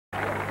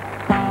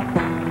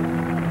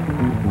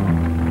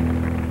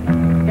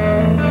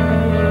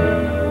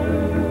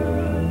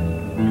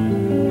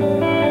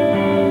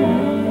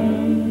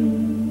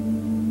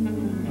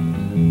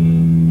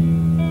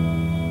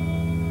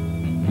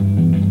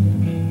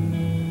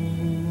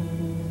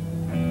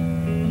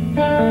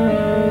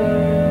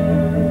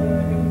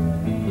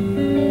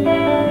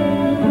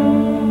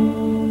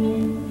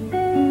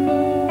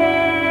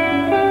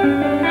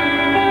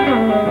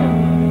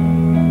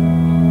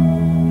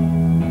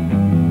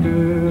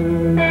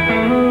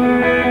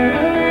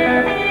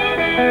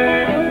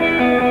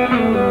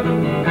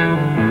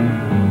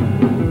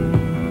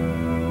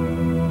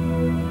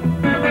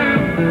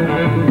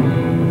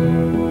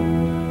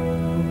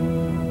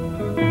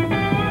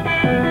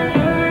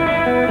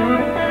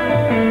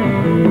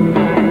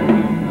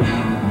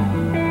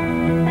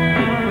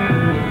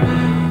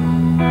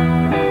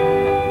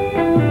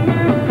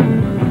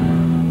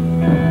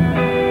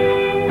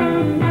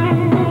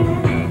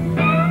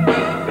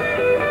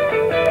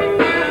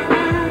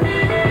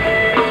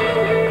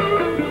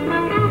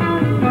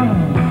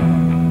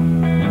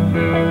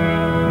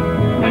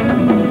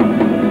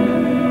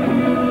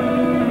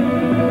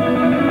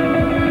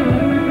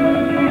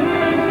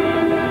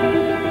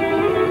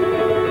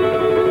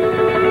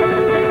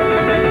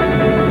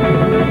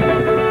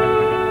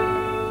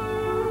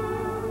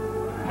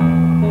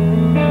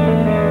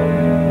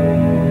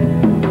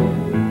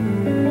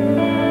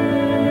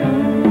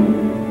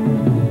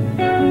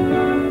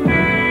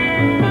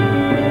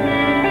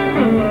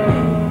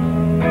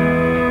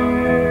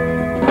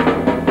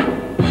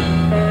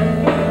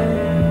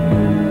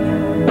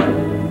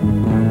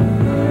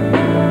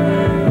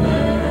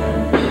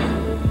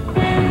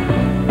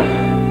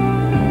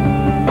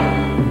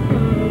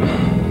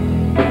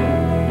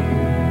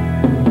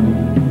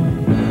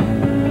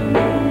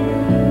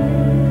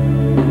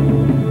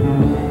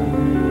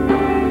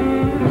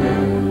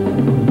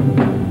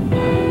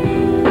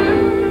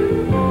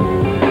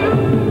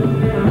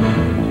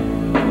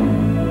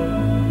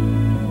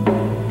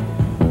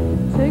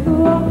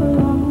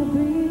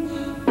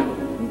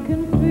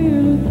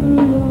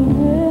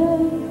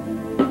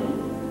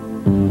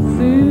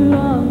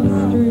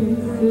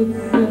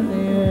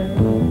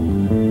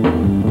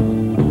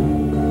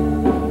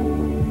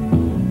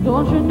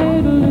Don't you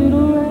need a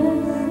little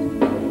rest?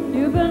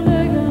 You've been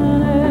digging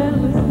an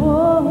endless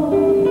hole.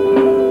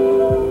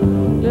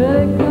 Let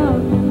it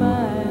come your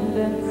mind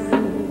and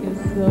sink your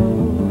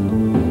soul.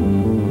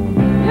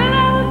 You'll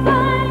never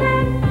find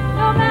it,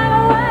 no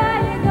matter where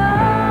you go.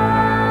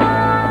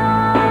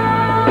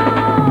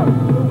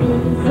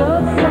 So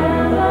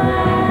Santa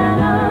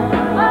Ana,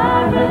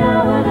 every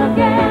now and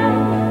again,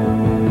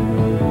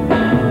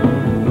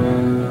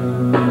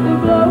 to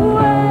blow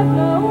away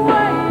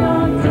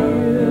your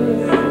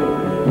tears.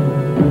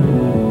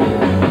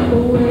 The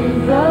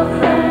winds of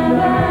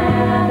Santa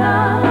Ana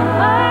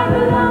are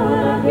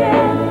blowing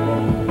again.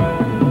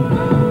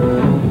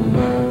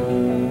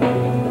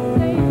 It's the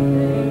same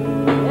thing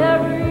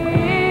every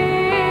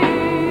year.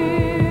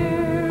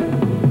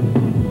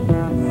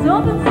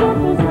 Something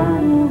circles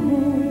right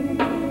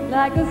ahead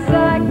like a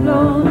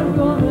cyclone.